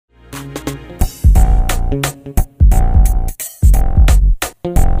All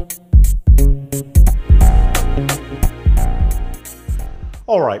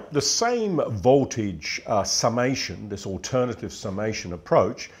right, the same voltage summation, this alternative summation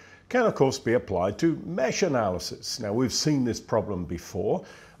approach, can of course be applied to mesh analysis. Now we've seen this problem before.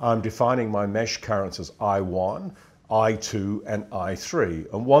 I'm defining my mesh currents as I1, I2 and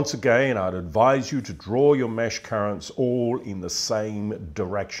I3. And once again, I'd advise you to draw your mesh currents all in the same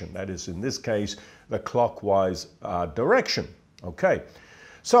direction. That is, in this case, the clockwise direction. Okay.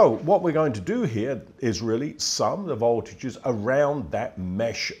 So what we're going to do here is really sum the voltages around that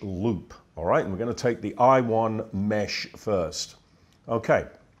mesh loop. All right, and we're going to take the I1 mesh first. Okay,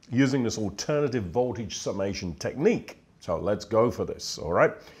 using this alternative voltage summation technique. So let's go for this, all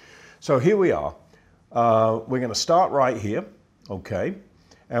right? So here we are. We're going to start right here, okay?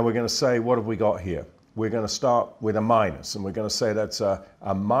 And we're going to say, what have we got here? We're going to start with a minus, and we're going to say that's a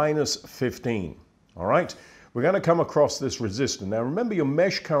minus 15, all right? We're going to come across this resistor. Now remember, your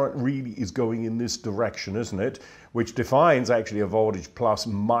mesh current really is going in this direction, isn't it? Which defines actually a voltage plus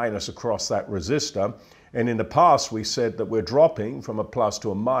minus across that resistor. And in the past we said that we're dropping from a plus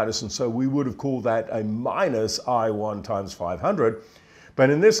to a minus, and so we would have called that a minus I1 times 500. But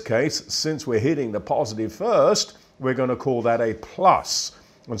in this case, since we're hitting the positive first, we're going to call that a plus.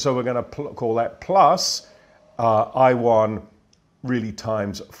 And so we're going to call that plus I1 really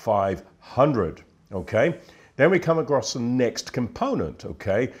times 500, okay? Then we come across the next component,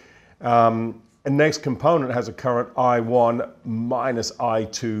 okay? The next component has a current I1 minus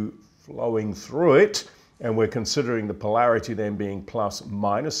I2 flowing through it, and we're considering the polarity then being plus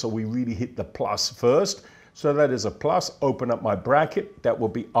minus, so we really hit the plus first. So that is a plus. Open up my bracket. That will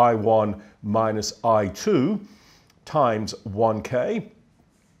be I1 minus I2 times 1K.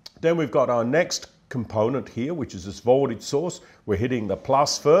 Then we've got our next component here, which is this voltage source. We're hitting the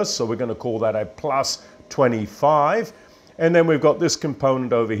plus first, so we're going to call that a plus 25. And then we've got this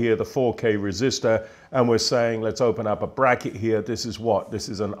component over here, the 4K resistor, and we're saying, let's open up a bracket here. This is what? This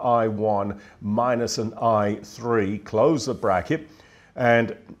is an I1 minus an I3. Close the bracket.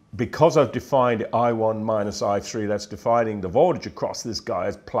 And because I've defined I1 minus I3, that's defining the voltage across this guy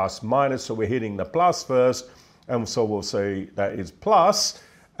as plus minus. So we're hitting the plus first. And so we'll say that is plus,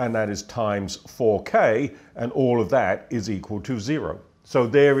 and that is times 4K, and all of that is equal to 0. So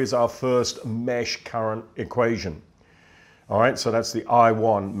there is our first mesh current equation. All right, so that's the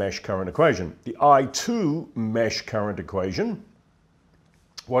I1 mesh current equation. The I2 mesh current equation,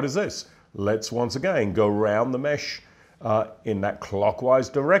 what is this? Let's once again go around the mesh in that clockwise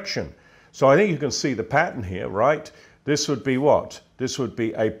direction. So I think you can see the pattern here, right? This would be what? This would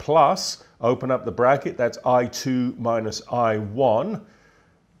be a plus, open up the bracket, that's I2 minus I1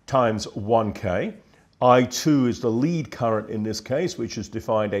 times 1K. I2 is the lead current in this case, which has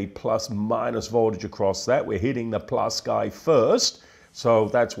defined a plus minus voltage across that. We're hitting the plus guy first, so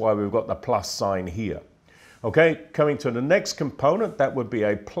that's why we've got the plus sign here. Okay, coming to the next component, that would be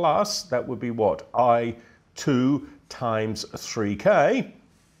a plus. That would be what? I2 times 3K.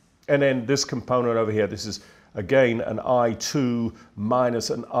 And then this component over here, this is again an I2 minus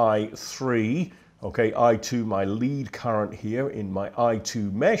an I3. Okay, I2, my lead current here in my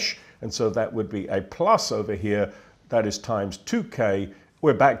I2 mesh. And so that would be a plus over here. That is times 2K.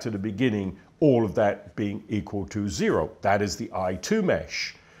 We're back to the beginning, all of that being equal to 0. That is the I2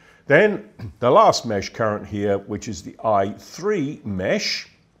 mesh. Then the last mesh current here, which is the I3 mesh.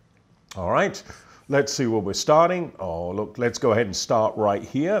 All right, let's see where we're starting. Oh, look, let's go ahead and start right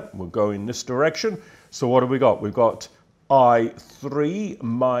here. We'll go in this direction. So what have we got? We've got I3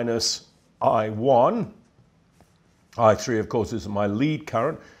 minus I1. I3, of course, is my lead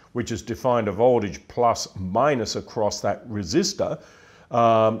current, which has defined a voltage plus minus across that resistor.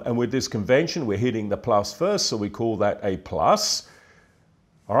 And with this convention, we're hitting the plus first, so we call that a plus.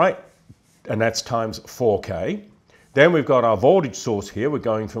 All right, and that's times 4K. Then we've got our voltage source here. We're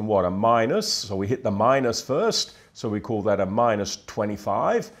going from what? A minus, so we hit the minus first, so we call that a minus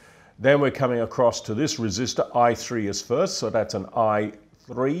 25. Then we're coming across to this resistor. I3 is first, so that's an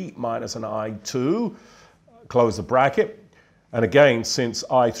I3 minus an I2. Close the bracket. And again, since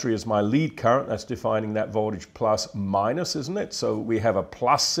I3 is my lead current, that's defining that voltage plus minus, isn't it? So we have a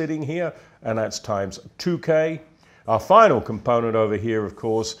plus sitting here, and that's times 2K. Our final component over here, of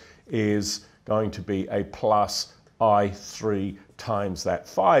course, is going to be a plus I3 times that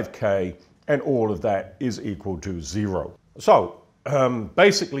 5K, and all of that is equal to 0. So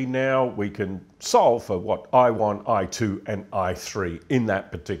basically now we can solve for what? I1, I2, and I3 in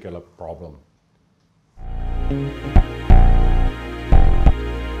that particular problem.